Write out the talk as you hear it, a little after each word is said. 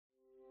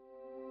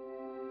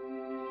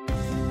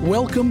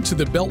Welcome to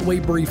the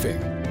Beltway Briefing,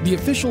 the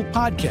official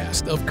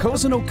podcast of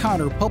Cozen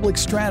O'Connor Public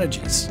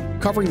Strategies,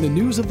 covering the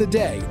news of the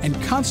day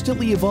and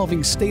constantly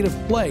evolving state of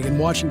play in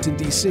Washington,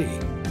 D.C.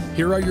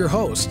 Here are your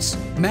hosts,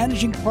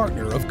 Managing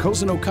Partner of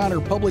Cozen O'Connor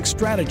Public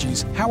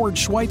Strategies, Howard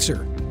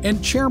Schweitzer,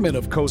 and Chairman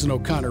of Cozen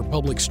O'Connor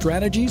Public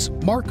Strategies,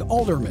 Mark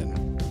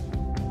Alderman.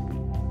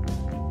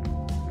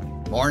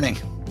 Morning.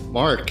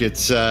 Mark,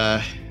 it's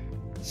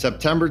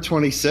September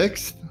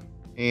 26th,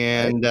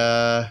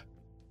 and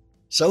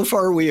so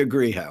far we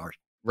agree, Howard.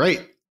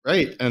 Right.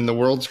 And the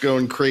world's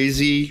going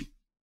crazy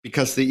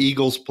because the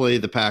Eagles play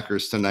the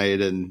Packers tonight,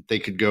 and they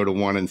could go to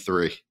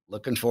 1-3.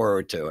 Looking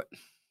forward to it.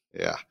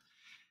 Yeah.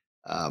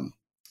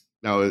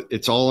 No,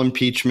 it's all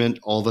impeachment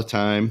all the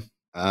time.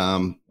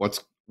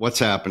 What's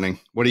happening?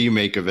 What do you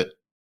make of it?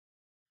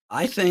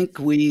 I think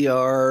we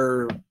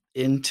are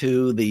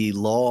into the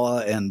law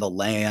and the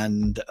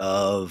land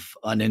of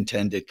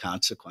unintended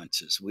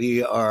consequences.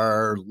 We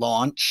are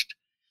launched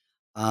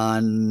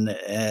on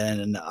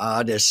an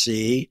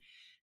odyssey,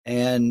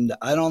 and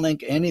I don't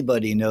think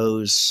anybody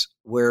knows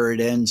where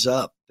it ends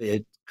up.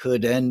 It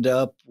could end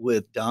up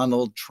with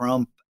Donald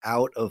Trump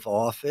out of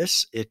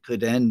office. It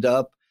could end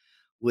up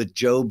with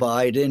Joe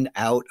Biden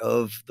out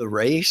of the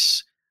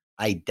race.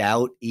 I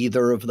doubt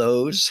either of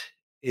those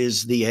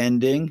is the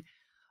ending,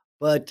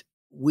 but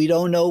we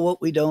don't know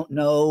what we don't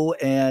know,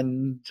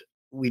 and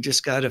we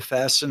just got to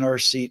fasten our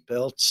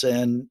seatbelts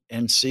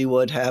and see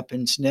what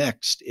happens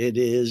next. It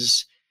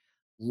is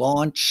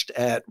launched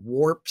at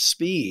warp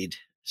speed.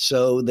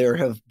 So there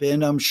have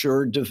been, I'm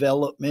sure,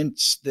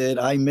 developments that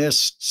I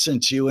missed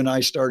since you and I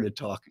started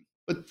talking.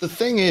 But the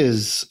thing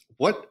is,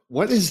 what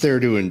is there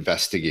to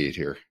investigate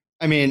here?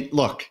 I mean,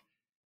 look,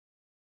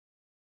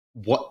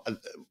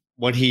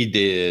 what he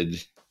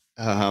did,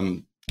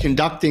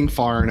 conducting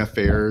foreign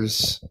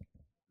affairs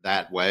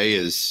that way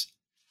is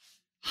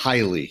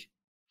highly,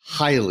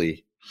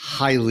 highly,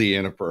 highly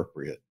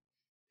inappropriate.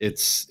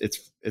 It's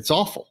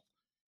awful.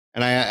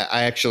 And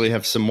I actually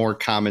have some more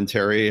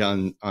commentary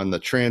on the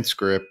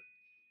transcript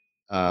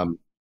at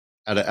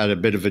a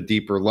bit of a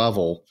deeper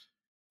level,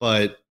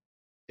 but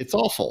it's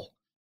awful.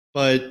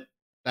 But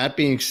that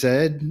being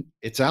said,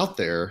 it's out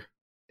there.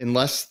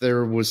 Unless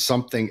there was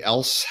something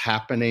else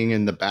happening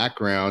in the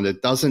background,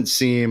 it doesn't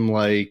seem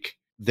like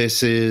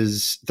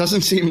there's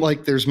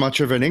much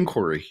of an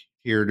inquiry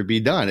here to be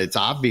done. It's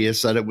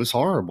obvious that it was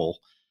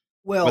horrible.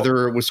 Well,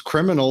 whether it was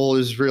criminal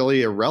is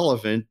really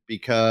irrelevant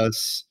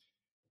because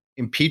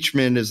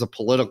impeachment is a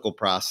political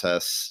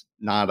process,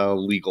 not a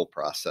legal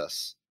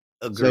process.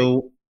 Agreed.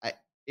 So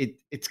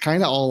it's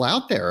kind of all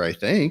out there, I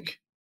think.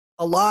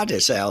 A lot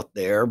is out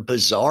there,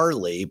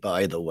 bizarrely,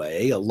 by the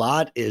way. A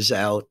lot is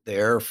out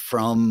there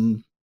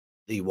from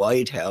the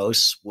White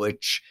House,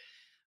 which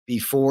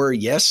before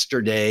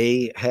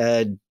yesterday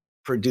had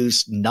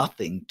produced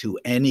nothing to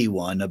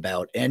anyone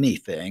about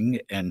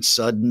anything. And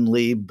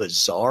suddenly,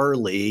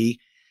 bizarrely,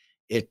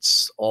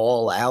 it's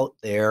all out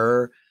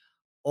there.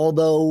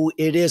 Although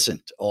it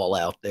isn't all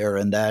out there,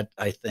 and that,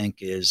 I think,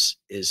 is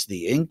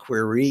the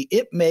inquiry.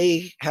 It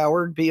may,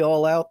 Howard, be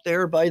all out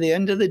there by the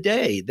end of the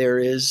day. There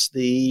is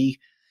the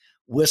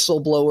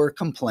whistleblower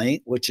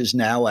complaint, which is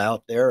now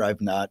out there. I've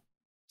not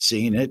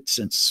seen it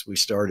since we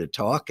started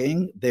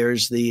talking.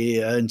 There's the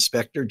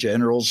Inspector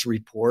General's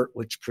report,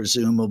 which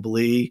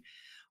presumably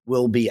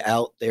will be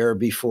out there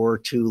before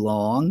too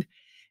long.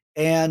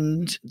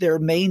 And there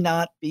may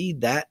not be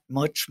that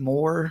much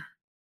more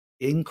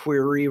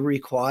inquiry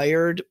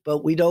required,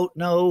 but we don't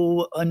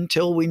know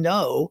until we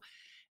know.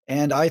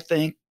 And I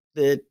think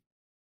that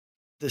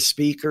the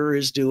speaker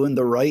is doing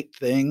the right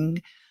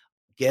thing,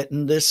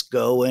 getting this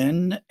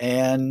going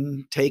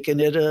and taking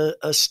it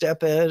a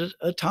step at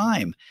a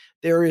time.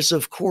 There is,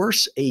 of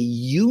course, a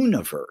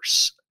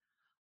universe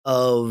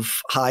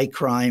of high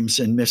crimes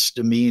and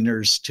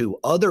misdemeanors to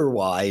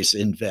otherwise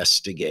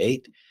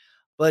investigate,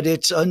 but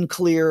it's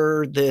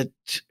unclear that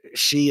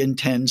she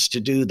intends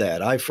to do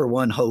that. I, for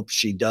one, hope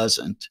she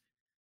doesn't.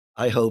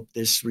 I hope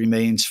this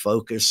remains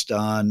focused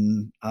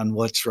on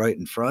what's right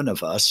in front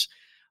of us.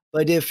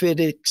 But if it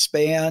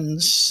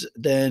expands,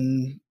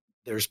 then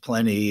there's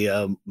plenty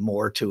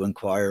more to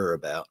inquire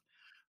about.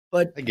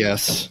 But I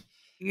guess.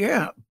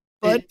 Yeah.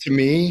 But to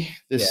me,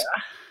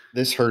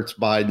 this hurts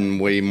Biden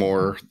way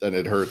more than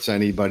it hurts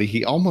anybody.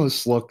 He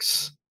almost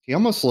looks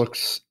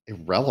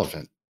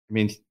irrelevant. I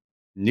mean,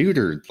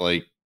 neutered,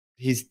 like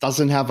he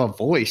doesn't have a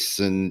voice,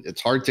 and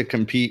it's hard to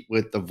compete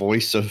with the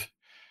voice of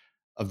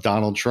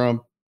Donald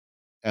Trump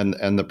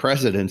and the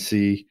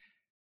presidency.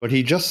 But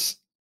there's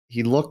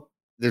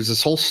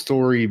this whole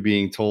story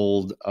being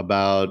told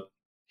about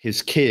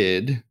his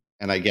kid,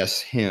 and I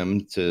guess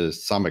him to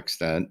some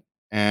extent.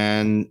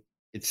 And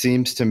it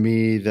seems to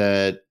me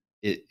that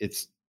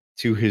it's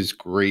to his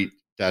great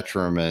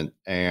detriment.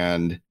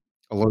 And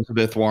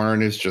Elizabeth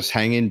Warren is just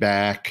hanging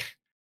back.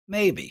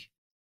 Maybe.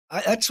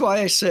 That's why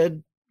I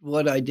said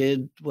what I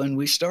did when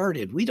we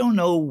started. We don't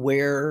know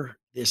where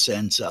this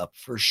ends up.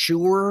 For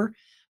sure,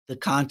 the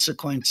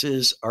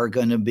consequences are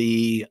going to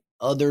be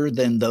other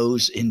than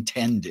those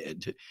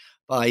intended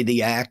by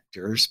the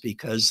actors,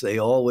 because they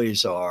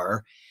always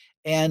are.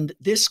 And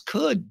this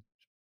could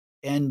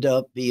end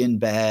up being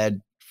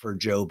bad for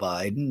Joe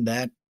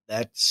Biden.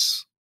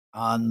 That's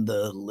on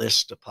the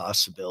list of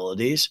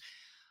possibilities.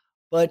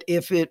 But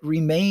if it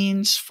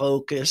remains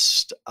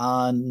focused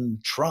on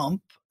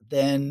Trump,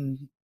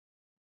 then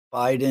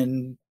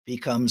Biden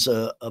becomes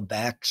a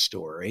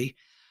backstory,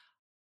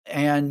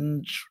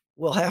 and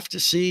we'll have to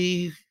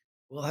see.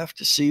 We'll have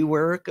to see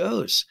where it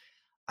goes.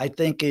 I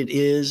think it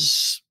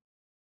is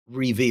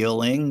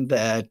revealing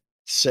that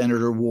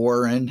Senator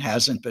Warren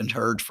hasn't been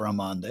heard from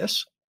on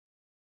this,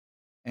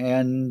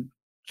 and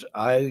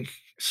I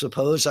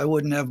suppose I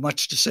wouldn't have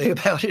much to say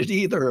about it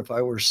either if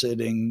I were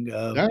sitting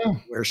No,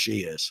 where she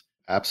is.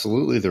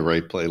 absolutely the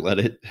right play.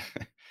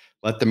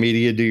 Let the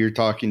media do your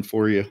talking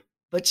for you.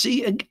 But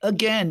see,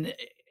 again,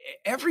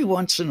 every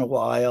once in a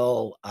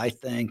while, I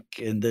think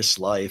in this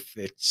life,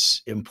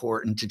 it's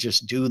important to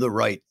just do the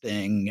right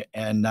thing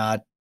and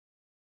not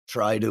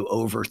try to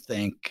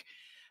overthink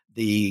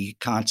the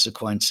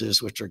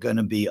consequences, which are going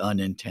to be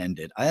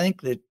unintended. I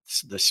think that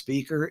the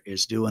speaker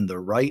is doing the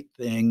right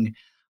thing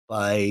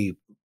by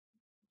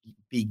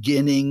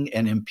beginning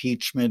an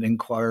impeachment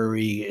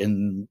inquiry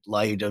in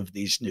light of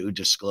these new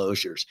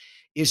disclosures.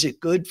 Is it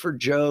good for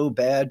Joe,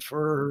 bad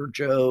for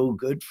Joe,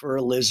 good for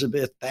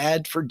Elizabeth,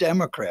 bad for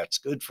Democrats,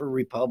 good for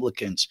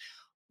Republicans?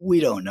 We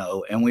don't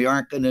know. And we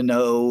aren't going to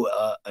know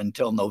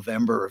until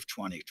November of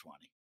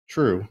 2020.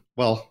 True.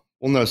 Well,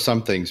 we'll know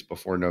some things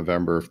before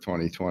November of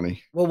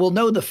 2020. Well, we'll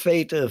know the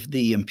fate of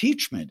the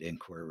impeachment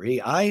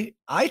inquiry. I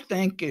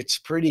think it's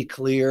pretty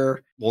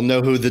clear. We'll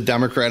know who the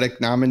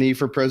Democratic nominee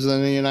for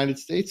president of the United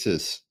States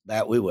is.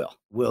 That we will.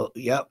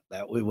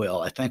 That we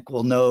will. I think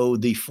we'll know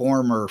the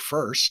former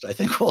first. I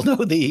think we'll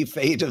know the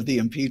fate of the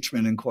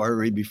impeachment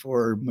inquiry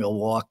before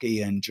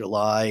Milwaukee in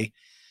July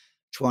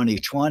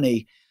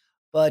 2020.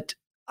 But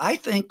I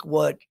think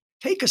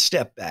take a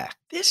step back.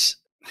 This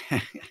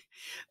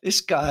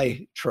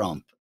guy,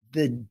 Trump,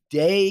 the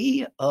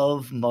day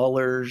of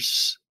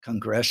Mueller's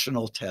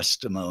congressional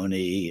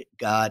testimony,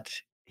 got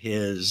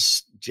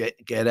his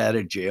get out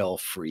of jail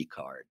free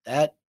card.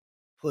 That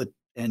put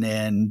an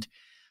end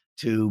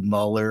to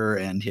Mueller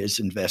and his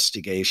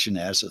investigation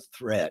as a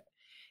threat.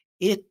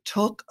 It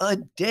took a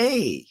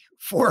day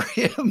for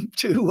him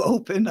to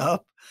open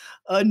up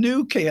a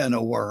new can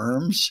of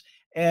worms.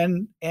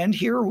 And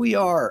here we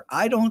are.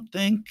 I don't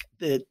think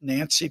that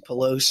Nancy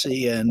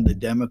Pelosi and the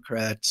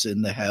Democrats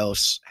in the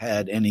House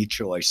had any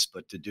choice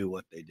but to do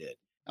what they did.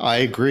 I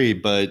agree,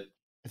 but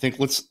I think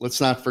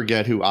let's not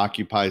forget who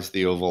occupies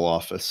the Oval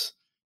Office.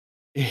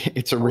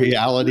 It's a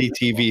reality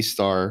TV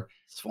star.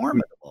 It's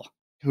formidable.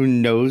 Who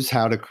knows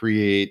how to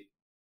create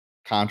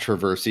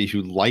controversy,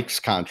 who likes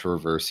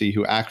controversy,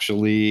 who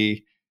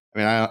actually,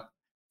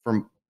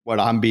 from what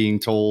I'm being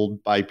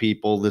told by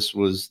people, there's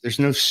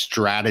no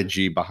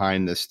strategy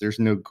behind this. There's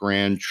no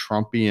grand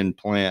Trumpian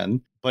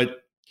plan,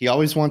 but he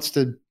always wants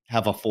to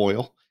have a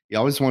foil. He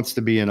always wants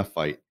to be in a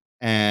fight.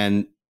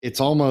 And it's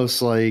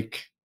almost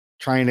like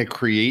trying to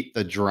create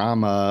the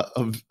drama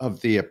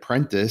of The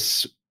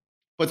Apprentice,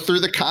 but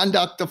through the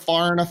conduct of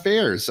foreign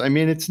affairs. I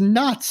mean, it's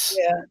nuts.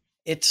 Yeah.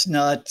 It's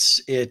nuts.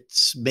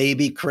 It's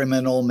maybe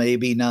criminal,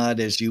 maybe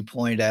not. As you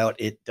point out,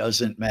 it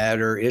doesn't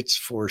matter. It's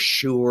for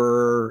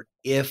sure,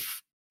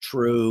 if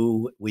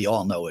true, we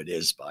all know it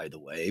is, by the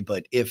way,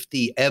 but if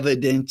the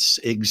evidence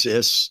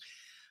exists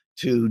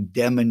to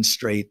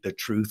demonstrate the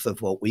truth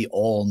of what we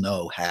all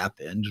know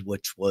happened,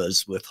 which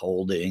was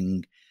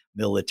withholding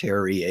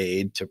military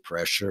aid to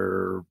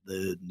pressure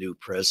the new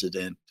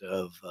president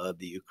of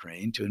the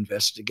Ukraine to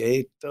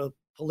investigate the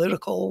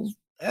political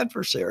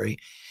adversary.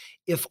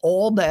 If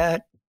all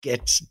that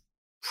gets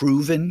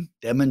proven,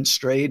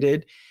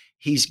 demonstrated,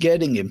 he's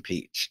getting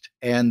impeached.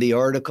 And the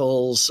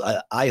articles,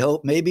 I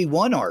hope maybe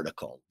one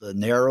article, the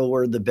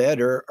narrower the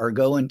better, are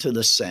going to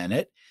the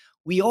Senate.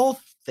 We all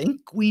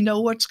think we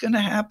know what's going to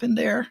happen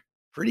there.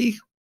 Pretty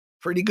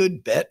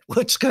good bet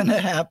what's going to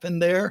happen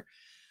there.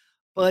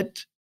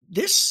 But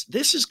this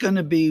is going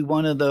to be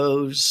one of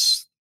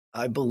those,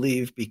 I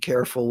believe, be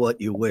careful what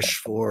you wish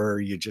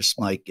for, you just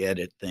might get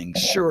it things.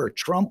 Sure,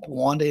 Trump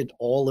wanted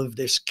all of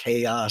this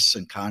chaos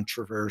and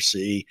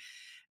controversy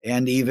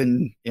and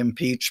even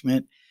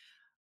impeachment,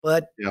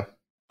 but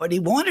he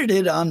wanted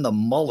it on the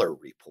Mueller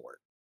report,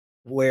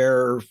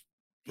 where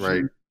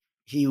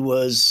he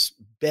was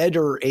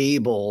better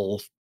able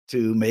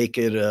to make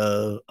it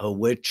a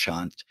witch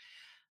hunt.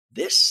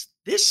 This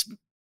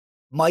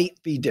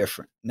might be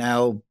different.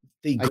 Now,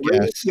 the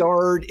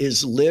graveyard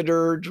is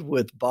littered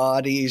with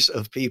bodies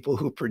of people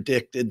who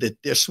predicted that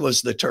this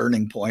was the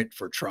turning point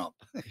for Trump.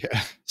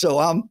 Yeah. So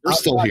we're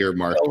still here,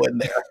 Mark.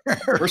 There.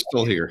 We're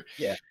still here.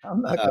 Yeah,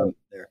 I'm not going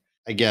there.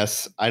 I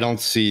guess I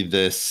don't see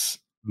this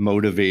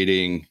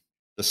motivating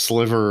the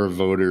sliver of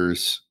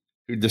voters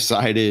who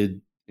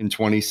decided in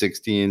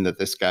 2016 that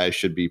this guy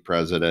should be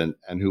president,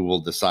 and who will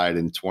decide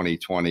in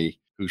 2020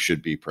 who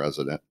should be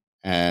president.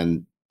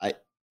 And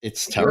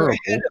it's terrible.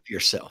 You're ahead of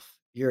yourself.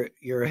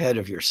 You're ahead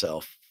of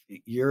yourself.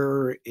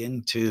 you're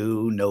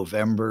into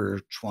November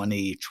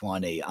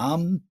 2020.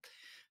 I'm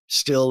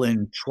still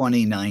in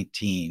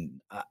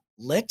 2019.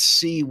 Let's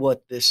see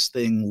what this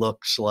thing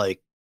looks like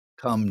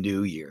come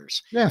New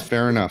Year's. Yeah,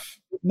 fair enough.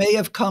 It may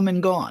have come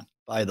and gone,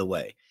 by the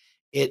way.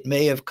 It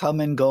may have come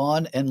and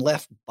gone and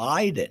left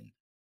Biden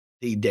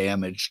the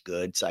damaged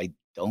goods. I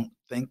don't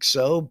think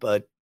so,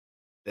 but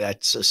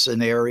that's a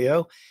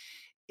scenario.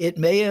 It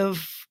may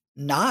have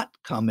not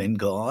come and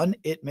gone.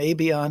 It may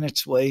be on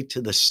its way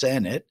to the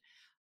Senate.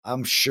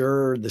 I'm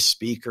sure the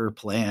speaker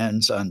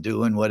plans on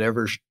doing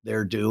whatever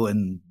they're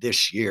doing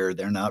this year.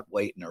 They're not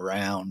waiting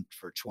around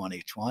for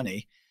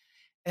 2020.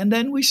 And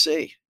then we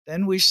see.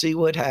 Then we see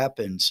what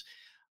happens.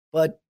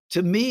 But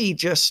to me,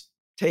 just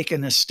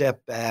taking a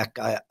step back,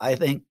 I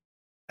think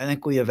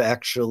we have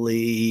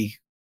actually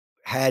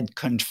had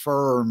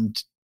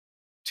confirmed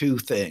two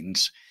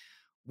things.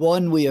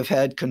 One, we have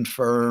had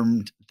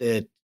confirmed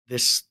that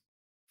this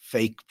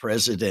fake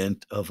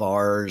president of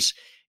ours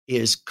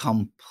is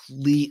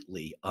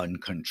completely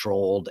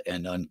uncontrolled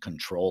and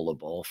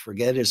uncontrollable.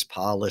 Forget his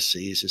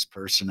policies, his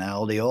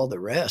personality, all the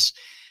rest.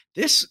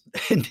 This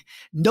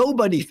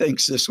nobody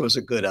thinks this was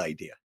a good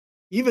idea.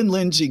 Even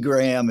Lindsey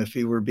Graham, if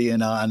he were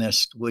being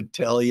honest, would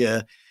tell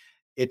you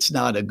it's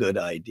not a good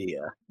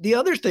idea. The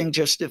other thing,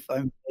 just if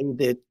I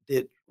may,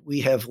 that we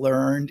have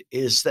learned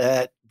is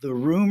that the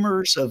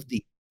rumors of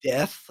the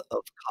death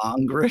of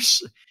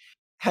Congress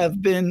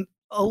have been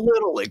a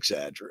little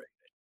exaggerated,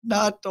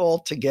 not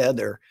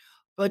altogether,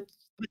 but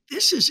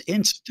this is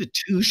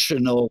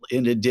institutional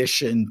in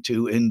addition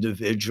to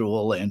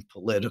individual and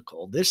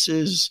political. This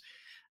is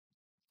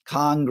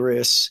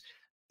Congress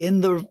in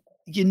the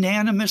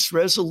unanimous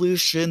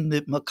resolution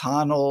that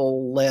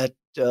McConnell let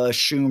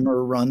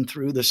Schumer run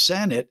through the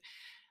Senate.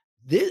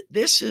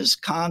 This is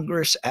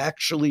Congress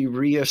actually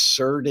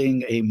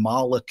reasserting a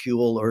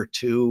molecule or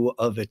two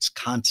of its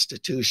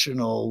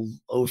constitutional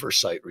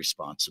oversight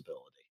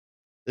responsibility.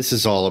 This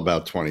is all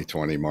about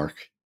 2020, Mark.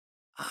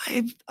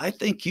 I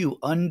think you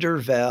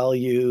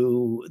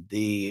undervalue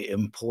the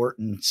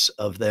importance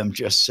of them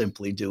just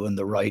simply doing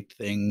the right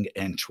thing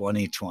and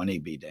 2020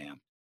 be damned,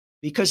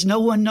 because no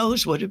one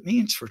knows what it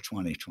means for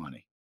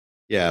 2020.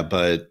 Yeah,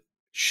 but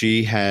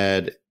she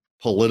had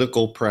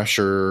political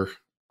pressure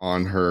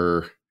on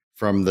her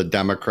from the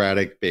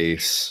Democratic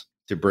base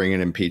to bring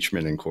an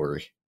impeachment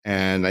inquiry.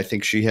 And I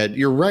think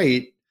you're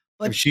right.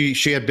 But she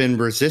had been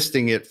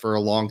resisting it for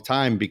a long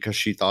time because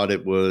she thought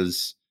it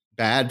was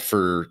bad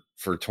for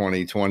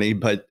 2020.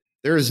 But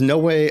there is no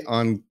way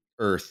on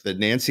earth that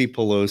Nancy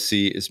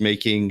Pelosi is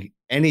making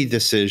any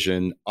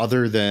decision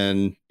other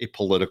than a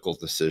political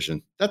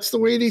decision. That's the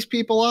way these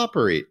people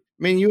operate.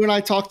 I mean, you and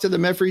I talk to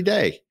them every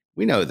day.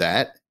 We know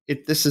that.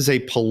 This is a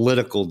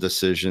political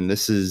decision.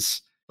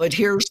 But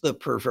here's the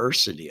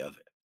perversity of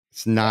it.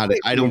 It's not,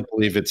 I don't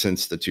believe it's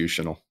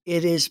institutional.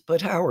 It is,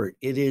 but Howard,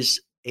 it is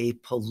a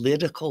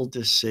political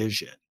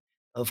decision.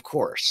 Of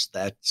course,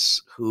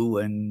 that's who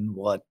and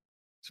what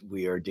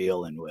we are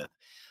dealing with.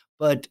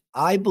 But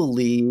I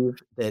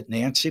believe that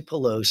Nancy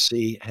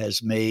Pelosi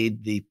has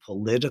made the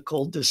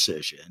political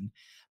decision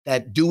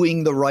that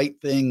doing the right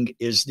thing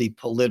is the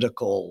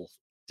political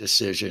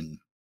decision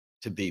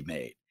to be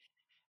made.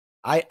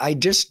 I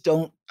just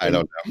don't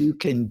think you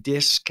can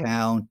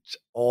discount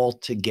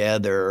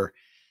altogether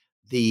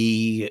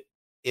the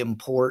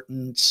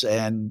importance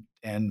and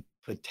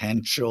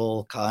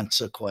potential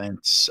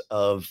consequence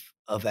of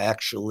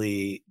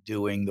actually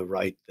doing the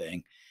right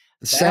thing.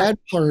 The sad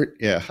part,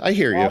 yeah, I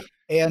hear you.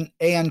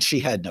 And she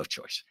had no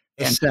choice.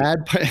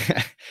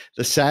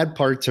 The sad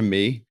part to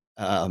me,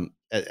 and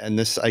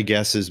this, I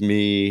guess, is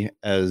me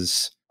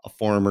as a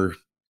former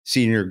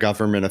senior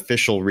government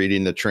official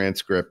reading the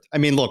transcript. I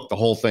mean, look, the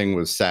whole thing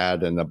was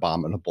sad and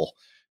abominable,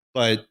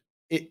 but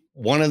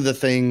one of the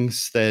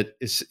things that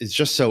is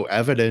just so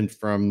evident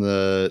from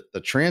the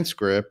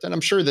transcript, and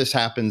I'm sure this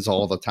happens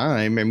all the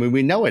time. I mean,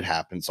 we know it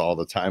happens all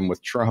the time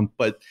with Trump,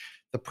 but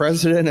the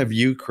president of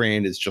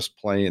Ukraine is just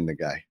playing the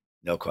guy.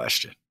 No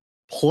question.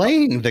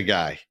 Playing the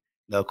guy.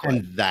 No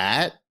question. And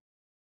that,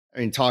 I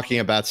mean, talking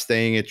about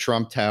staying at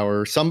Trump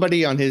Tower,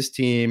 somebody on his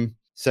team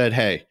said,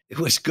 hey. It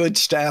was good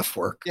staff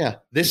work. Yeah,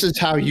 this is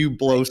how you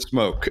blow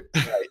smoke.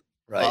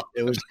 Right.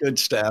 It was good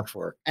staff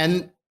work.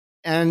 And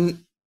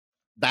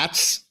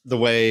that's the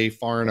way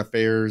foreign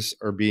affairs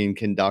are being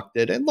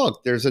conducted. And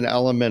look, there's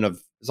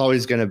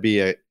always going to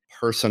be a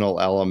personal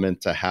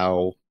element to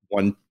how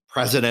one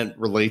president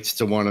relates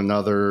to one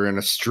another and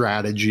a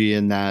strategy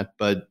in that.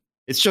 But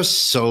it's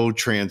just so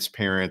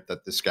transparent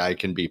that this guy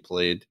can be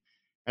played.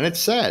 And it's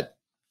sad,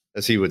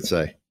 as he would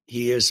say.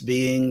 He is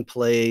being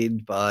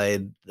played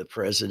by the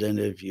president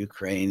of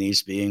Ukraine.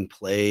 He's being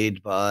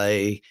played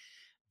by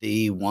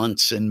the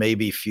once and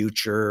maybe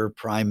future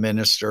prime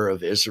minister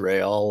of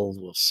Israel.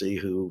 We'll see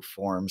who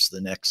forms the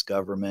next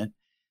government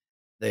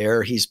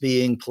there. He's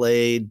being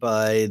played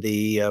by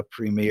the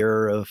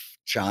premier of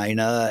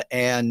China,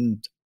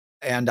 and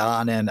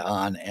on and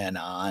on and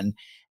on.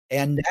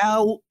 And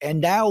now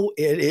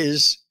it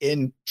is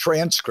in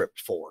transcript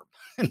form.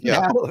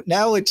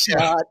 Now it's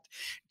not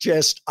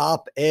just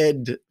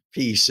op-ed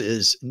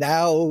pieces.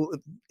 Now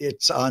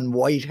it's on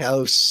White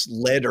House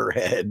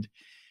letterhead,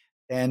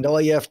 and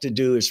all you have to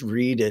do is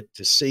read it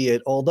to see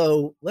it.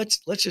 Although let's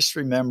just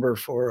remember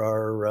for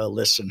our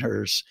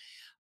listeners,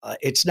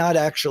 it's not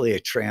actually a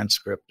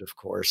transcript, of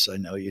course. I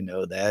know you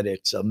know that.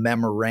 It's a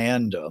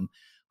memorandum,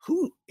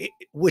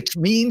 which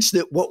means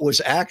that what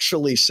was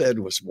actually said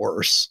was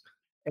worse.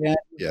 And,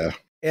 Yeah.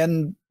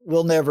 and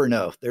we'll never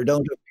know. There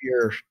don't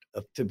appear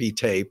to be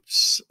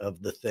tapes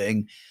of the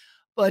thing.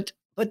 But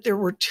there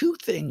were two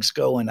things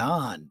going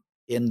on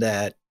in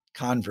that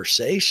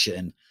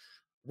conversation.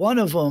 One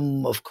of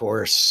them, of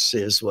course,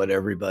 is what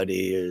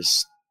everybody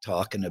is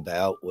talking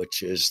about,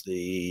 which is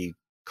the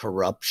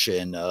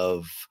corruption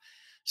of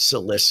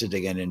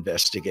soliciting an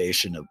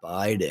investigation of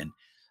Biden.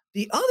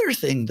 The other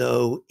thing,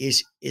 though,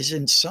 is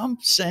in some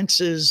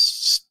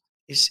senses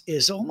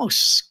is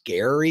almost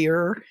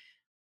scarier.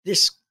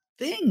 This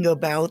thing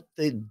about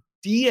the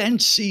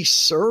DNC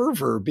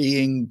server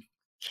being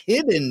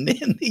hidden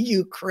in the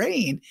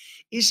Ukraine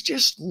is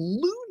just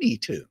Looney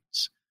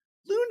Tunes.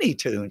 Looney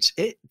Tunes.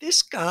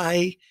 This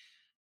guy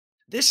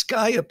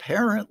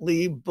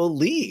apparently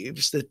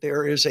believes that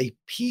there is a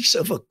piece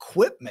of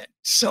equipment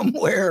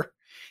somewhere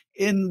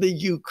in the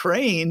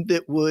Ukraine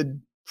that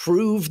would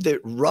prove that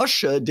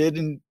Russia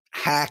didn't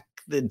hack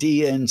the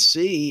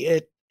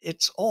DNC.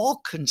 It's all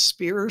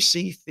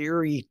conspiracy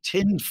theory,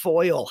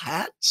 tinfoil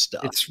hat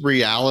stuff. It's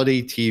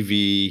reality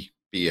TV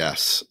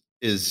BS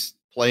is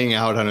playing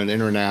out on an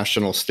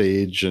international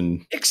stage.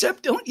 And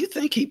except, don't you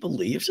think he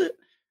believes it?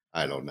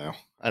 I don't know.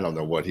 I don't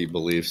know what he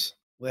believes.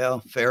 Well,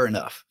 fair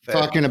enough.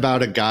 Talking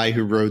about a guy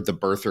who rode the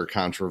birther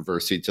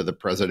controversy to the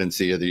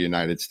presidency of the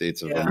United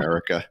States of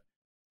America.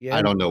 Yeah.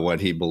 I don't know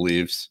what he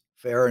believes.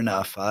 Fair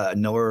enough.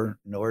 Nor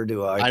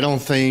do I. I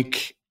don't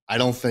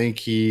think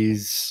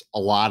he's a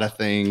lot of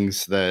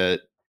things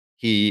that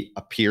he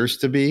appears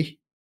to be.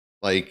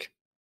 Like,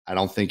 I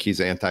don't think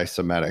he's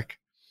anti-Semitic.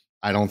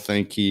 I don't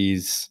think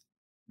he's,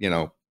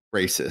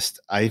 racist.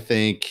 I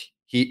think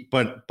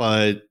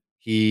but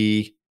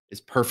he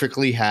is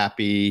perfectly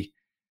happy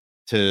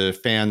to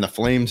fan the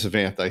flames of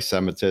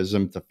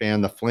anti-Semitism, to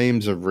fan the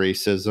flames of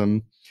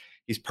racism.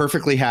 He's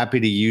perfectly happy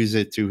to use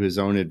it to his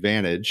own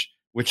advantage,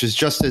 which is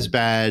just as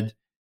bad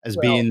as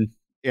being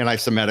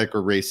anti-Semitic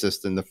or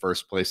racist in the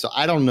first place. So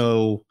I don't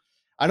know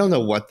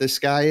what this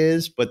guy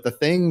is, but the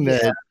thing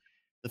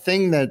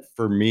that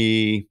for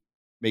me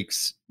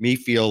makes me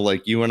feel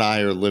like you and I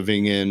are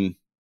living in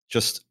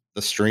just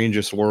the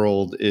strangest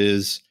world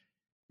is,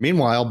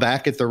 meanwhile,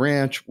 back at the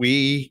ranch,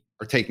 we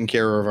are taking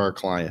care of our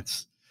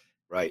clients.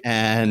 Right.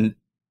 And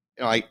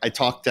I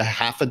talked to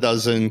half a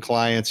dozen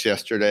clients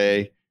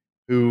yesterday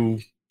who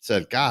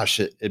said,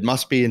 gosh, it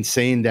must be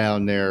insane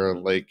down there.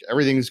 Like,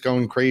 everything's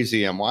going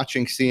crazy. I'm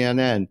watching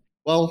CNN.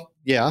 Well,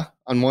 yeah,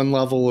 on one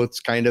level, it's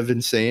kind of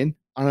insane.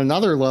 On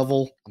another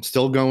level, I'm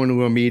still going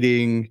to a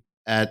meeting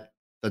at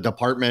the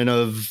Department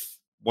of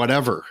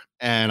whatever,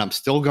 and I'm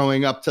still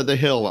going up to the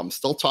Hill. I'm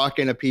still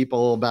talking to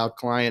people about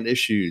client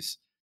issues.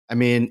 I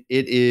mean,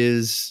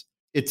 it's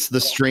the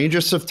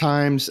strangest of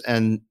times,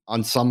 and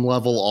on some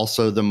level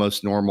also the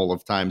most normal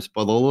of times.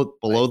 Below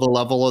the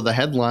level of the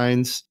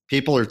headlines,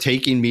 people are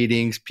taking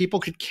meetings.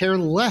 People could care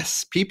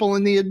less. People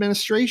in the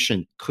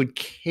administration could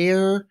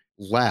care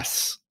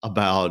less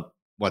about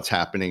what's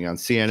happening on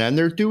CNN.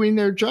 They're doing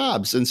their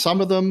jobs, and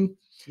some of them,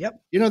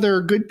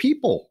 they're good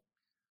people.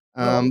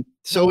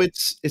 So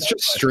it's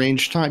just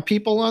strange time.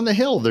 People on the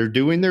Hill, they're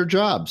doing their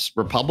jobs.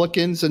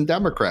 Republicans and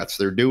Democrats,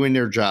 they're doing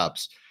their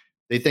jobs.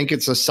 They think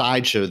it's a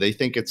sideshow. They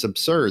think it's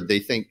absurd. They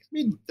think,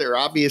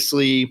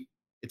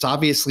 it's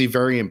obviously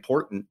very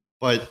important,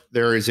 but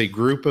there is a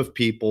group of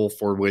people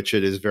for which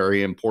it is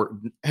very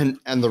important. And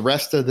the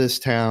rest of this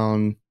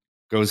town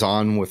goes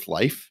on with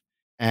life.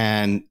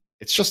 And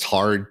it's just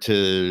hard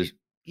to,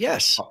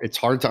 it's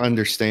hard to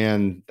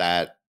understand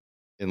that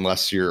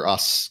unless you're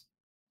us,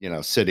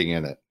 sitting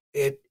in it.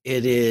 It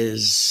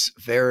is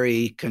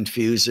very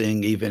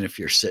confusing, even if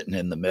you're sitting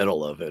in the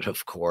middle of it,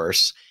 of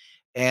course.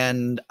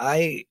 And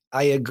I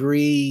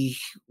agree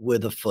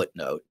with a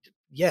footnote.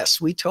 Yes,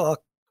 we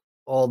talk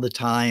all the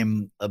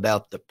time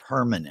about the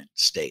permanent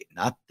state,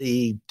 not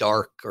the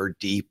dark or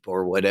deep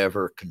or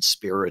whatever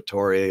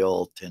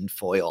conspiratorial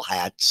tinfoil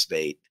hat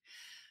state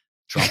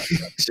Trump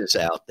is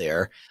out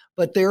there.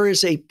 But there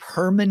is a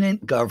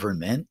permanent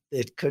government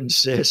that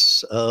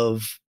consists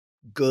of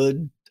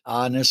good,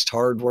 honest,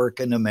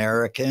 hardworking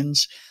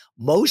Americans,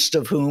 most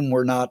of whom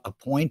were not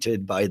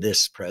appointed by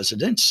this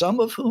president, some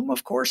of whom,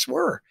 of course,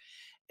 were.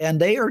 And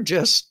they are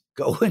just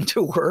going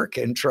to work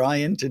and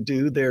trying to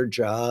do their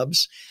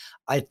jobs.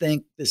 I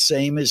think the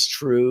same is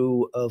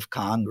true of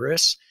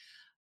Congress.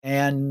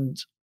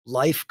 And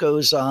life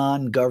goes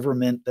on.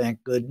 Government,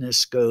 thank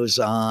goodness, goes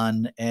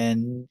on.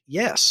 And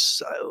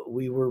yes,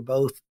 we were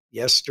both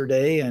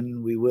yesterday,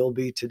 and we will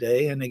be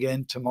today and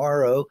again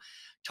tomorrow,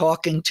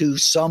 talking to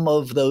some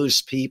of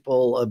those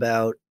people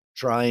about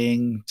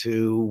trying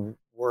to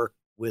work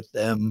with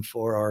them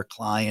for our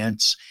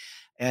clients.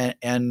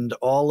 And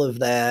all of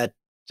that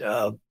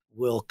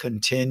will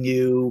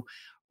continue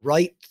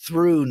right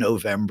through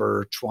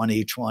November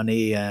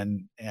 2020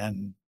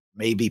 and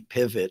maybe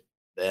pivot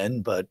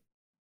then, but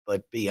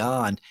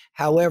beyond.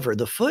 However,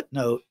 the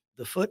footnote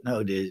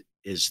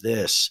is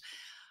this.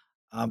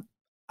 Um,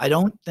 I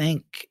don't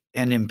think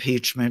an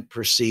impeachment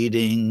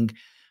proceeding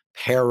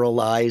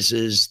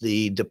paralyzes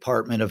the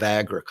Department of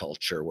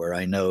Agriculture, where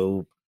I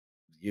know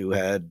you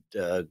had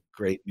a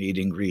great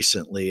meeting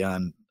recently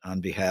on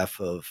behalf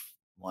of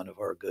one of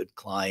our good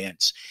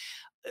clients.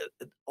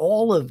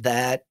 All of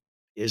that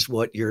is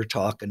what you're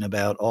talking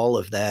about. All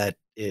of that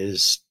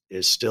is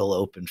still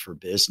open for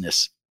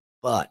business,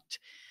 but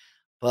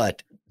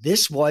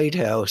this White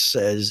House,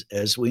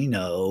 as we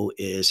know,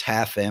 is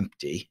half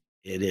empty.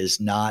 It is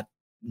not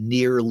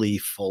nearly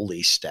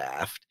fully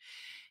staffed.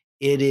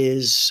 It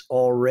is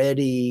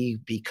already,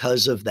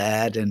 because of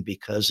that and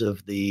because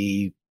of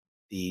the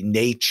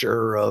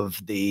nature of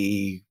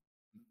the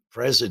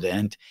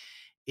president,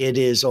 it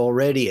is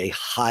already a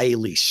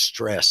highly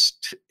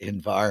stressed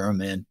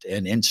environment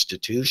and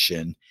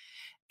institution.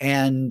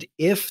 And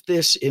if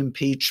this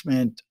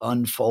impeachment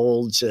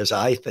unfolds as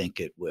I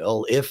think it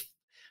will, if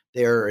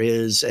there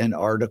is an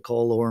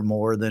article or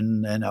more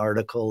than an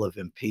article of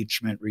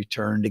impeachment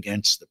returned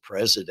against the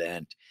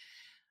president,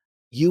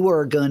 you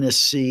are going to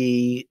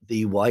see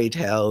the White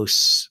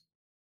House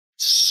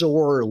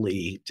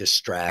sorely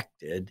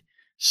distracted,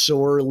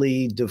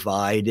 sorely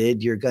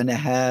divided. You're going to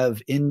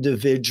have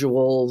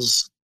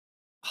individuals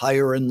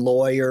hiring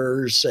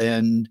lawyers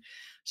and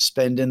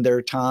spending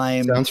their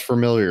time. Sounds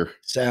familiar.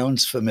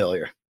 Sounds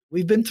familiar.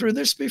 We've been through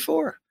this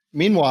before.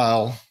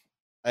 Meanwhile,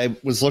 I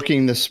was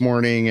looking this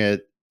morning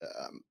at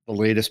the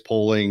latest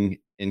polling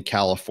in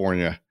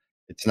California.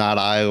 It's not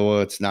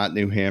Iowa. It's not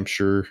New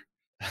Hampshire.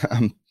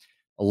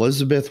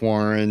 Elizabeth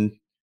Warren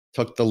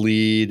took the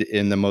lead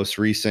in the most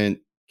recent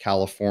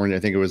California. I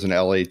think it was an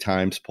LA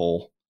Times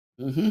poll.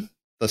 Mm-hmm.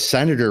 The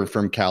senator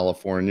from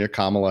California,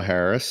 Kamala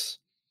Harris,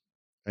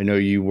 I know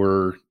you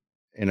were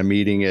in a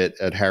meeting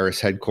at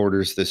Harris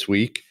headquarters this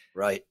week.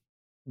 Right.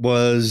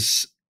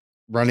 Was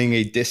running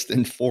a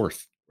distant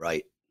fourth.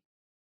 Right.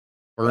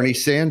 Bernie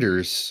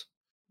Sanders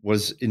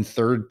was in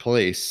third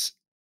place.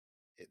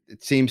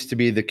 It seems to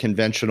be the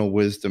conventional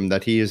wisdom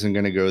that he isn't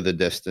going to go the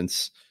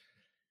distance.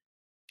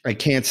 I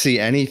can't see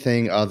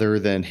anything other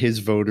than his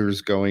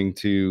voters going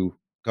to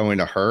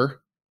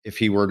her if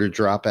he were to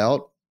drop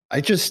out.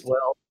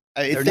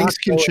 Things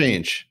can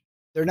change.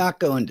 They're not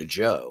going to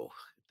Joe.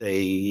 They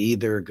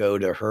either go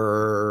to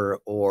her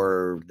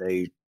or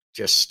they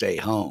just stay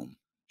home.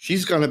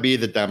 She's going to be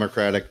the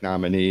Democratic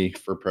nominee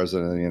for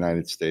president of the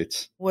United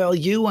States. Well,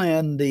 you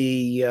and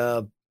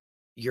the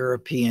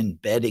European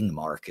betting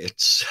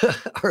markets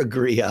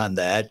agree on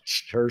that.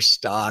 Her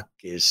stock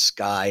is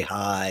sky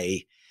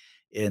high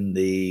in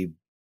the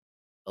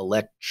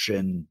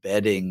election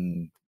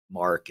betting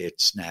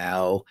markets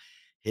now.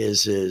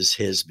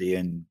 His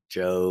being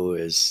Joe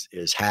is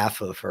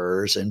half of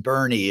hers, and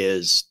Bernie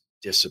is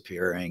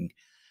disappearing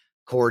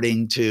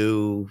according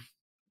to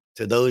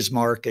those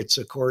markets,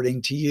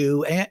 according to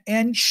you.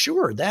 And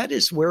sure, that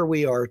is where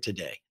we are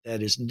today.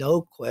 That is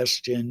no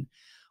question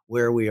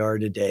where we are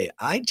today.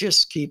 I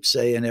just keep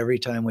saying every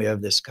time we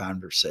have this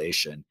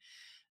conversation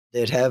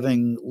that,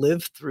 having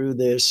lived through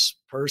this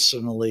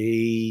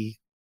personally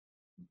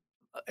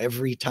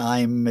every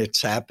time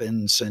it's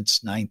happened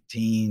since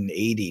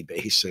 1980,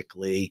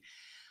 basically,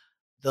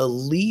 the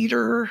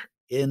leader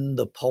in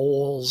the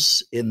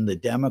polls in the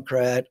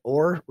Democrat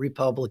or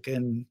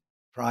Republican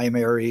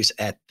primaries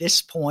at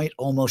this point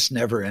almost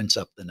never ends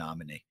up the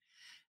nominee.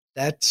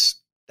 That's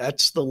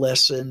the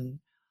lesson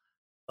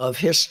of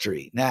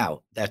history.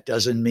 Now, that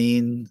doesn't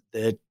mean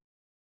that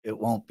it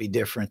won't be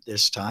different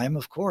this time,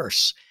 of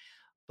course.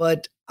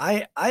 But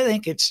I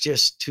think it's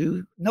just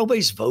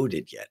nobody's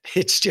voted yet.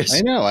 It's just,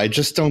 I know. I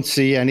just don't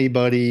see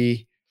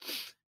anybody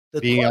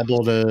being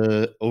able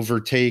to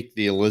overtake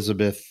the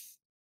Elizabeth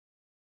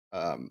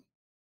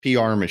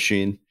PR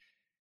machine.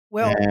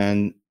 Well,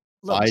 and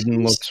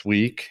Biden looks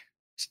weak.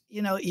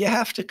 You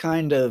have to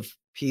kind of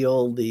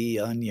peel the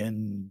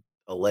onion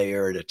a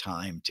layer at a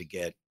time to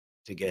get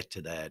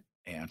to that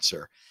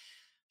answer.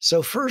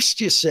 So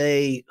first you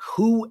say,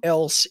 who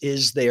else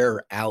is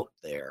there out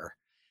there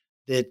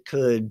that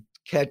could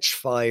catch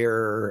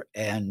fire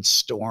and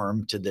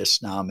storm to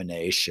this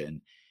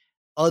nomination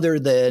other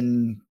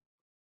than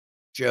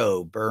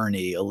Joe,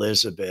 Bernie,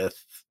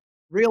 Elizabeth,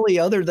 really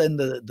other than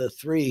the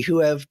three who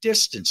have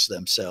distanced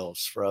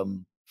themselves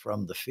from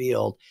the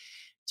field?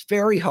 It's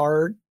very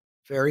hard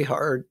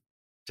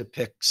to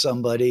pick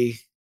somebody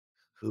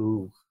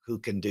who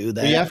can do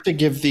that. You have to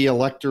give the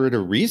electorate a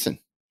reason.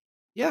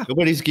 Yeah.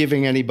 Nobody's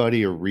giving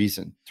anybody a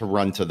reason to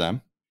run to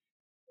them.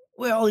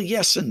 Well,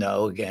 yes and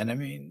no again. I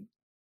mean,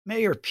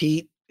 Mayor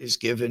Pete is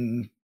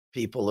giving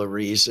people a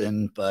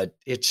reason, but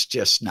it's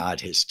just not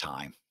his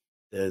time.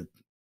 The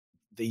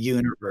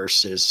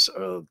universe is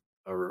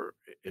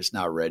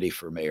not ready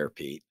for Mayor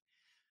Pete.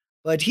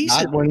 But he's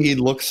not when he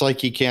looks like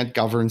he can't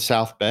govern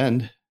South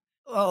Bend.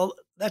 Well,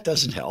 that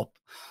doesn't help.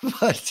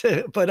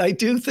 But I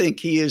do think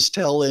he is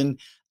telling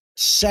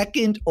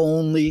second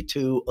only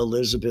to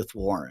Elizabeth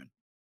Warren,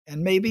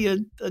 and maybe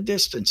a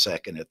distant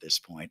second at this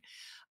point.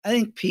 I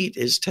think Pete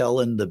is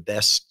telling the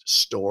best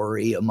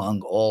story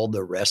among all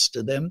the rest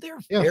of them. They're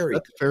very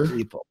that's good fair.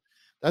 people.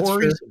 That's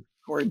fair.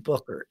 Cory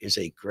Booker is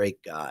a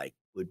great guy,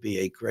 would be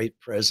a great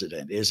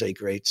president, is a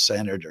great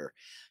senator.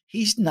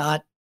 He's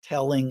not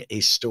telling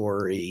a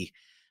story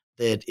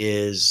that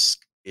is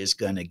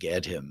going to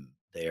get him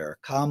there.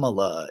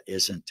 Kamala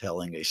isn't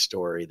telling a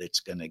story that's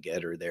going to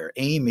get her there.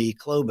 Amy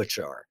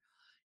Klobuchar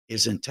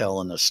isn't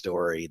telling a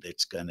story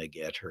that's going to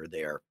get her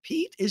there.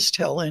 Pete is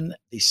telling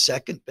the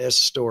second best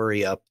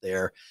story up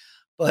there,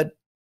 but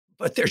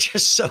there's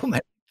just so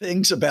many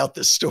things about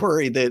the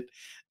story that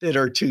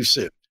are too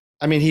soon.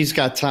 I mean, he's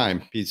got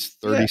time. He's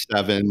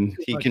 37. Yeah,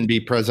 he can be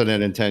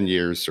president in 10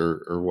 years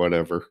or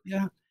whatever.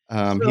 Yeah.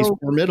 He's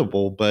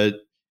formidable,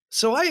 but.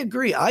 So I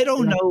agree. I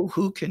don't know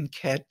who can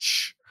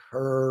catch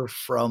her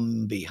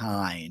from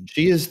behind.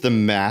 She is the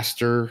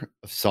master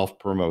of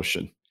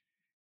self-promotion.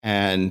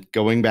 And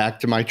going back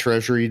to my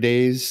Treasury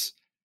days,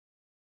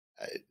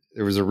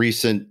 there was a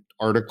recent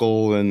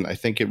article, and I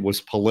think it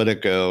was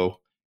Politico,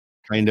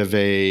 kind of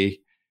a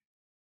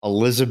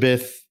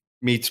Elizabeth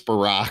meets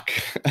Barack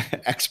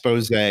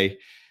expose.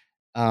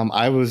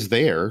 I was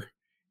there.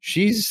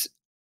 She's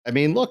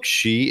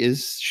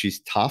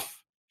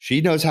tough. She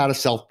knows how to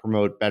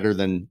self-promote better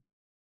than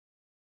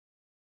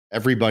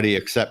everybody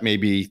except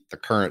maybe the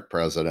current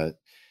president,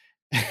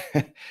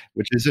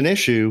 which is an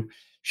issue.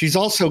 She's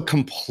also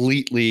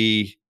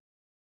completely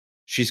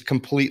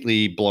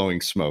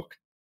blowing smoke.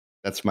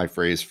 That's my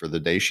phrase for the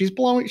day. She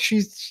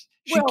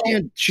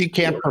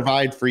can't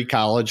provide free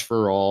college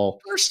for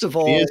all. First of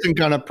all, she isn't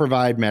going to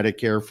provide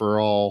Medicare for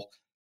all.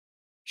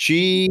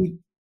 She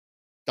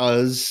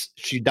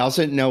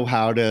doesn't know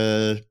how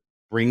to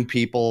bring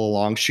people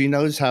along. She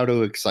knows how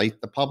to excite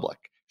the public.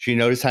 She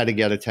knows how to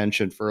get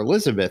attention for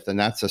Elizabeth, and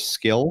that's a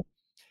skill.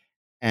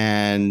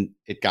 And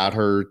it got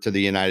her to the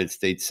United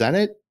States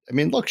Senate. I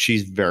mean, look,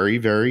 she's very,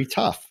 very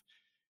tough,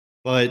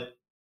 but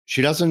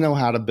she doesn't know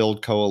how to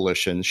build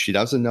coalitions. She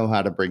doesn't know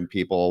how to bring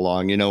people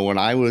along. You know, when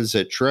I was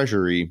at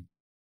Treasury,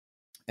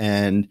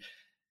 and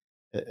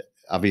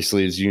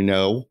obviously, as you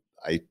know,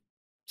 I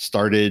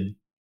started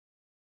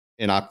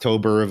in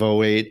October of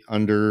 2008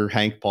 under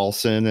Hank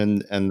Paulson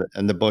and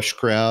the Bush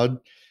crowd.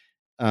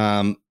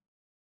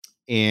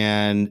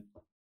 And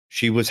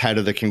she was head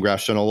of the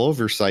Congressional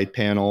Oversight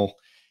Panel,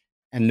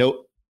 and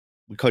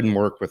we couldn't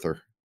work with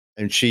her.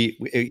 And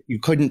you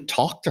couldn't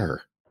talk to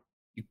her.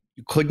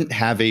 You couldn't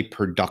have a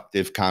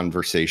productive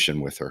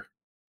conversation with her.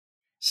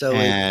 So,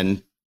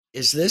 and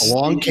is this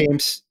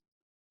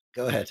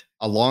go ahead.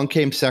 Along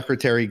came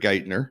Secretary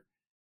Geithner,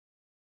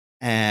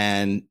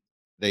 and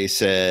they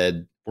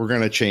said, we're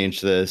going to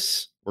change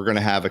this. We're going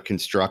to have a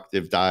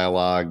constructive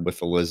dialogue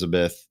with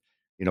Elizabeth.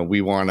 You know,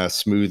 we want to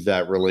smooth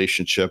that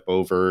relationship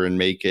over and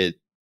make it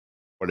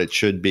what it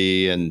should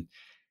be and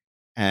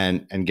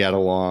get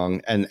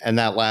along. And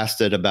that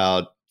lasted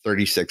about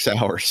 36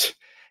 hours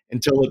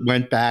until it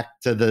went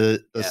back to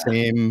the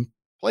same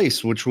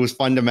place, which was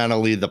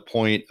fundamentally the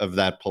point of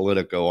that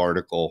Politico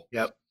article.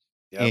 Yep.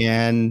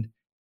 And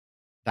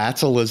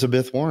that's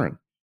Elizabeth Warren.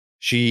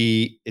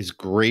 She is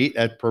great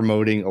at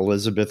promoting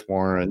Elizabeth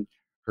Warren.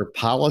 Her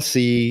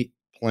policy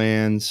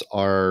plans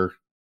are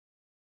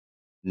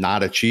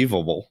not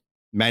achievable.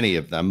 Many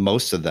of them,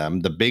 most of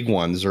them, the big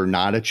ones are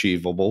not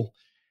achievable.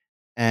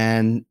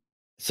 And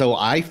so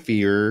I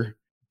fear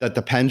that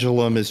the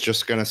pendulum is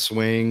just going to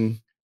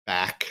swing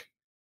back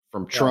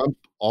from Trump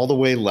all the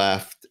way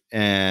left.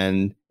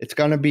 And it's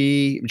going to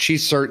be,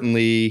 she's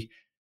certainly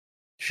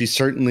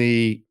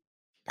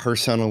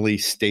personally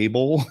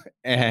stable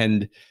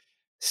and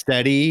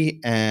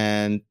steady,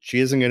 and she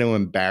isn't going to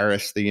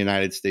embarrass the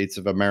United States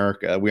of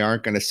America. We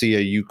aren't going to see a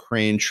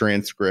Ukraine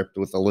transcript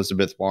with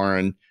Elizabeth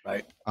Warren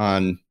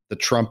on the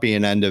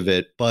Trumpian end of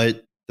it,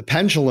 but the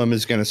pendulum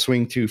is going to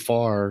swing too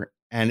far,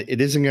 and it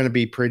isn't going to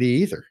be pretty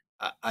either.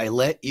 I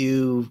let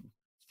you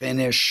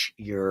finish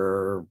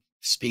your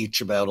speech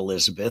about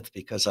Elizabeth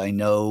because I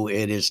know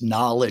it is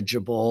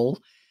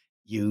knowledgeable.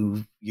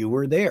 You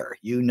were there,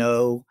 you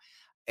know,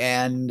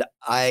 and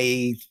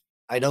I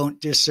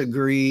don't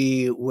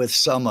disagree with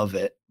some of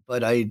it,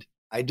 but I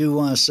do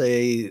want to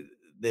say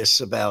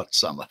this about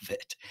some of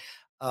it.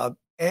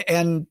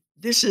 And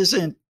this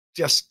isn't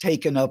just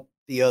taking up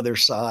the other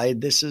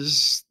side. This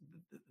is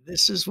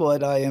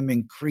what I am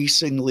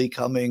increasingly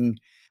coming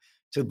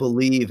to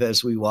believe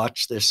as we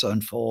watch this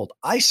unfold.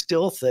 I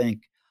still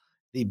think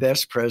the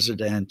best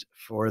president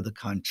for the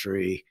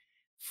country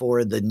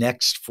for the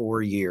next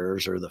 4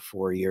 years or the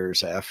 4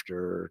 years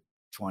after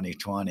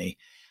 2020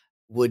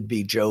 would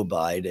be Joe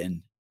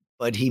Biden,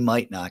 but he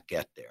might not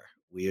get there.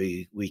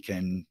 We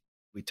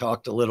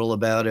talked a little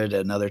about it.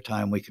 Another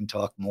time we can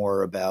talk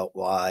more about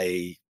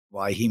why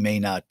he may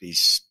not be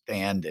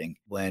standing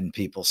when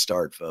people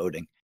start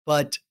voting.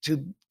 But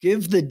to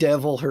give the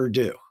devil her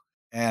due,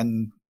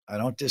 and I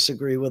don't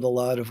disagree with a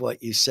lot of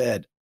what you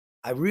said,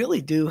 I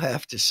really do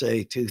have to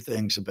say two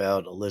things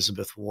about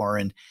Elizabeth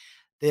Warren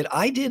that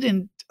I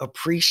didn't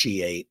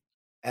appreciate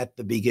at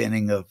the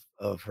beginning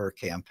of her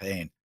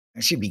campaign.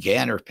 And she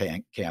began her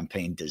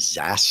campaign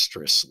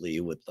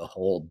disastrously with the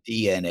whole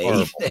DNA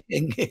Horrible.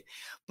 thing.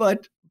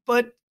 but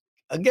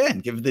again,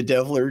 give the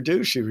devil her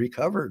due, she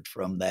recovered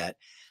from that.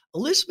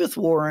 Elizabeth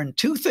Warren,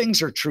 two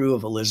things are true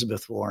of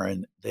Elizabeth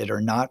Warren that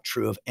are not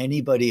true of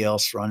anybody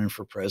else running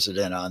for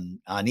president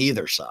on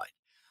either side.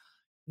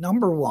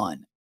 Number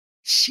one,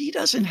 she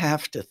doesn't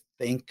have to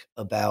think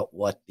about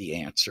what the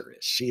answer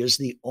is. She is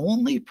the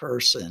only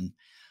person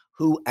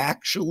who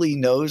actually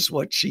knows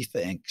what she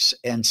thinks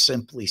and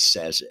simply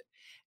says it.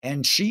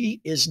 And she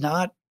is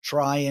not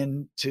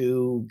trying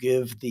to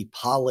give the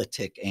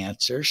politic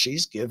answer.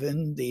 She's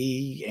given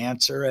the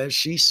answer as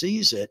she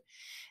sees it.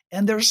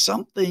 And there's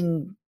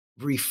something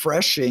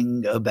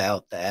refreshing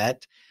about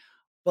that.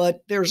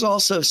 But there's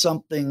also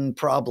something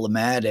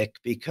problematic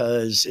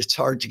because it's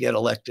hard to get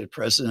elected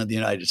president of the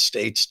United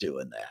States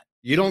doing that.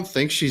 You don't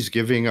think she's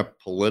giving a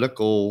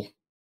political,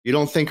 you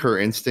don't think her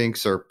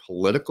instincts are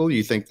political?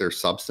 You think they're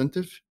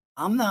substantive?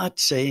 I'm not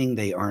saying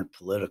they aren't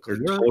political.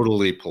 They're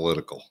totally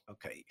political.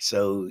 Okay.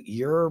 So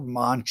your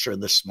mantra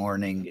this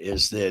morning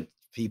is that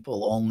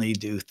people only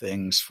do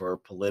things for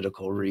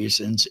political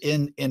reasons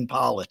in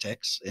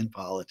politics.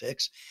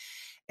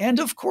 And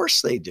of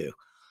course they do.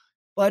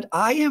 But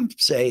I am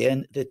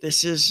saying that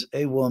this is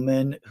a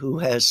woman who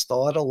has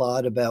thought a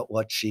lot about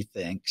what she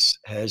thinks,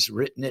 has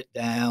written it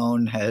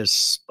down, has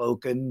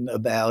spoken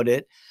about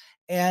it,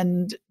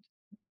 and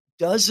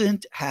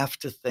doesn't have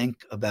to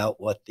think about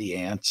what the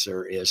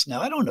answer is.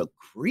 Now, I don't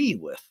agree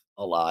with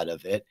a lot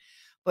of it,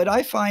 but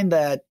I find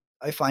that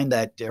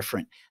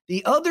different.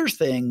 The other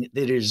thing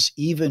that is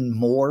even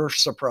more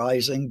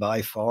surprising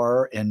by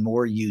far and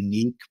more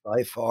unique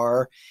by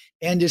far,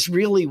 and is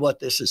really what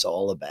this is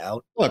all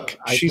about. Look,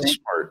 she's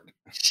smart.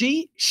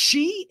 She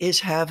is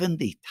having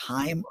the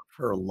time of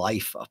her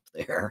life up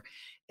there,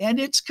 and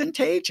it's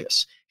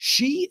contagious.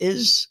 She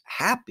is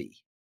happy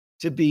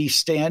to be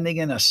standing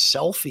in a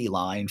selfie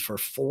line for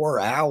 4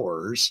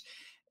 hours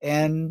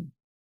and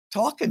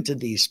talking to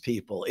these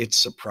people. It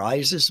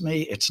surprises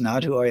me. It's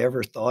not who I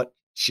ever thought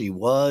she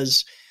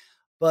was,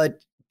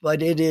 but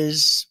it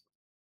is,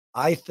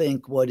 I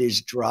think, what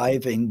is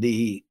driving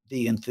the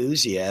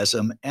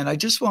enthusiasm. And I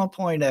just want to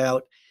point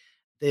out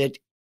that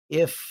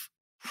if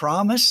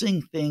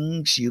promising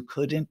things you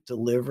couldn't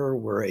deliver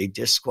were a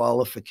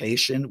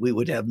disqualification, we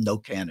would have no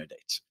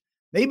candidates.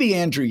 Maybe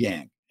Andrew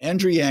Yang.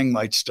 Andrew Yang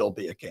might still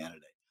be a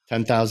candidate.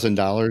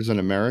 $10,000 an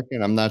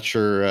American. I'm not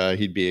sure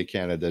he'd be a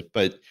candidate,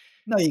 but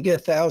no, you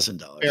get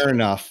 $1,000. Fair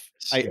enough.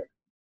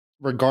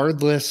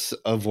 Regardless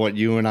of what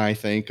you and I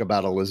think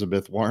about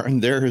Elizabeth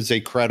Warren, there is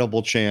a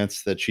credible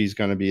chance that she's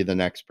going to be the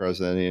next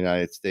president of the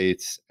United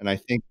States. And I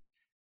think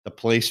the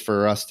place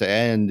for us to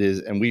end is,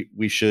 and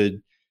we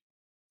should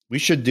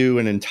do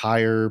an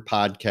entire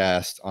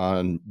podcast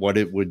on what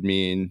it would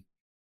mean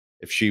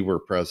if she were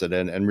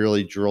president and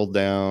really drill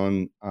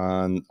down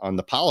on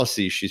the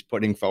policies she's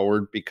putting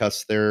forward,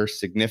 because they're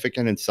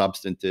significant and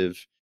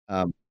substantive.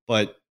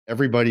 But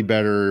everybody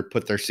better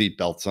put their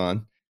seatbelts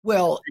on.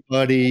 Well,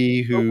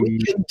 everybody who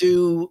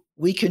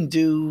we can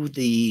do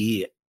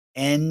the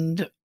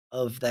end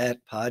of that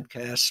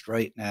podcast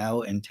right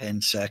now in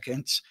 10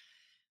 seconds.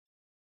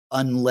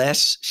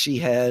 Unless she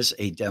has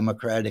a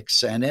Democratic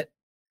Senate,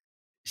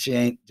 she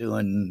ain't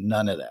doing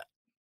none of that.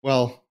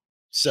 Well,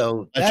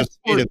 so that's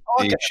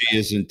she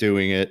isn't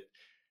doing it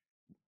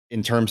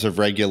in terms of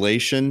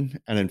regulation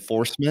and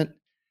enforcement.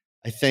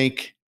 I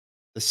think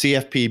the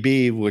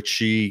CFPB, which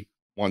she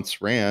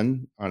once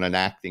ran on an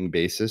acting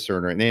basis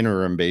or an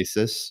interim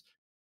basis,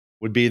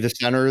 would be the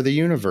center of the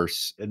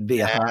universe. It'd be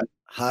a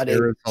hot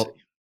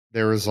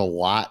there is a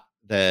lot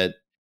that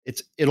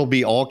it'll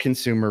be all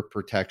consumer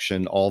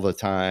protection all the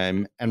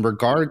time. And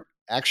regardless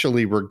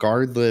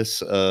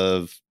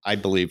of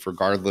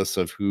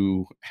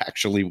who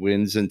actually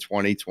wins in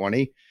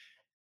 2020,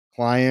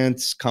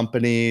 clients,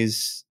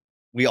 companies,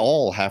 we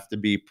all have to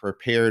be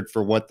prepared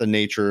for what the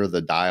nature of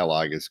the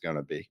dialogue is going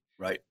to be.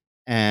 Right.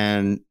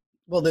 And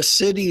well, the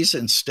cities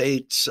and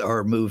states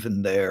are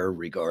moving there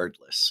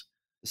regardless.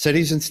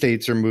 Cities and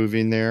states are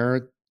moving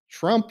there.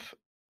 Trump,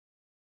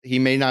 he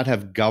may not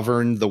have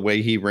governed the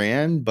way he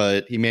ran,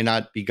 but he may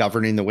not be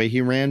governing the way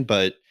he ran,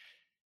 but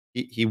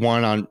he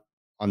won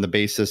on the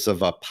basis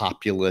of a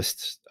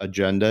populist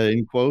agenda,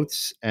 in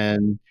quotes.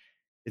 And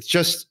it's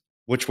just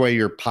which way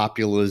your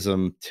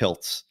populism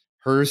tilts.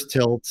 Hers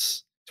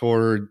tilts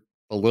toward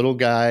the little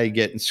guy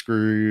getting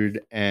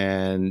screwed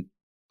and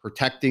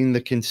protecting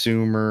the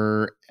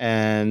consumer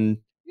and,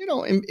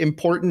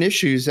 important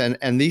issues.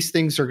 And these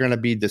things are going to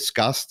be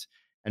discussed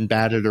and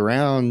batted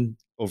around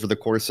over the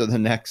course of the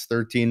next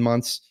 13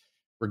 months,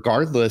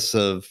 regardless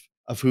of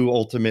who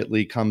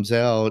ultimately comes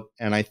out.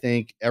 And I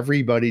think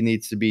everybody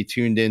needs to be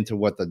tuned into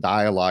what the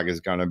dialogue is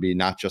going to be,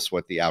 not just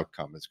what the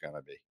outcome is going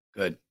to be.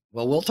 Good.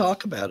 Well, we'll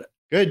talk about it.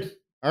 Good.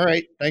 All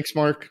right. Thanks,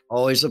 Mark.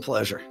 Always a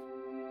pleasure.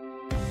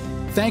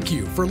 Thank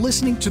you for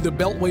listening to the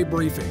Beltway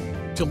Briefing.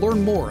 To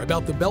learn more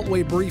about the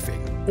Beltway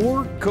Briefing,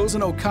 or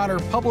Cozen O'Connor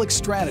Public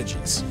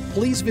Strategies,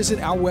 please visit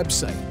our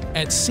website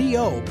at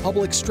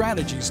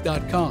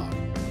copublicstrategies.com.